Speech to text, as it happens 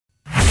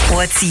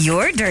What's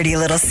your dirty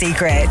little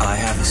secret? I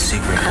have a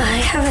secret. I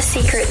have a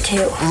secret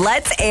too.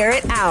 Let's air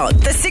it out.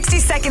 The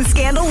 60-second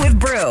scandal with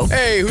Brew.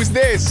 Hey, who's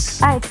this?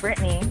 Hi, it's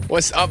Brittany.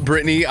 What's up,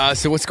 Brittany?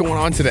 So what's going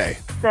on today?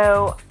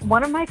 So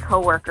one of my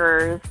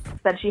coworkers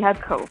said she had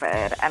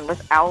COVID and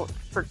was out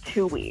for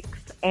 2 weeks.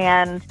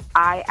 And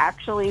I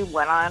actually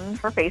went on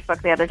her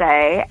Facebook the other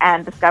day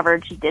and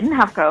discovered she didn't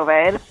have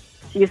COVID.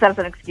 She used that as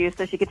an excuse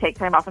so she could take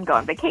time off and go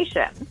on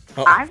vacation.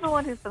 Oh. I'm the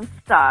one who's been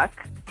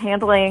stuck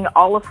handling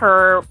all of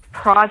her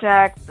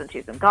projects, and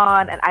she's been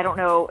gone. And I don't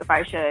know if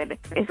I should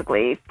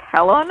basically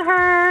tell on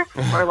her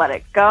or let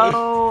it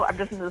go. I'm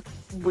just in this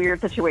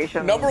weird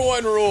situation. Number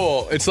one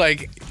rule, it's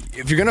like,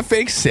 if you're going to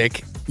fake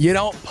sick, you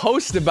don't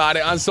post about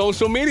it on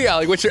social media,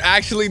 like what you're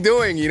actually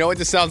doing. You know what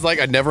this sounds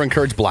like? I'd never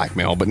encourage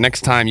blackmail, but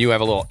next time you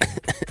have a little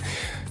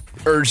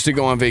urge to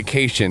go on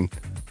vacation,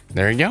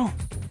 there you go.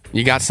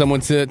 You got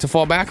someone to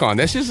fall back on.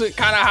 That's just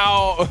kind of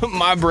how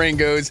my brain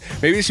goes.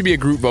 Maybe it should be a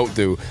group vote,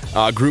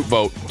 group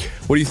vote.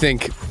 What do you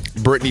think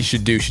Brittany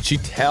should do? Should she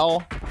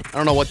tell? I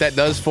don't know what that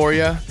does for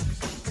you.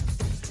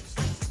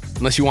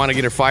 Unless you want to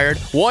get her fired.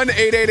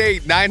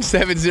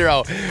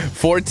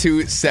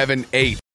 1-888-970-4278.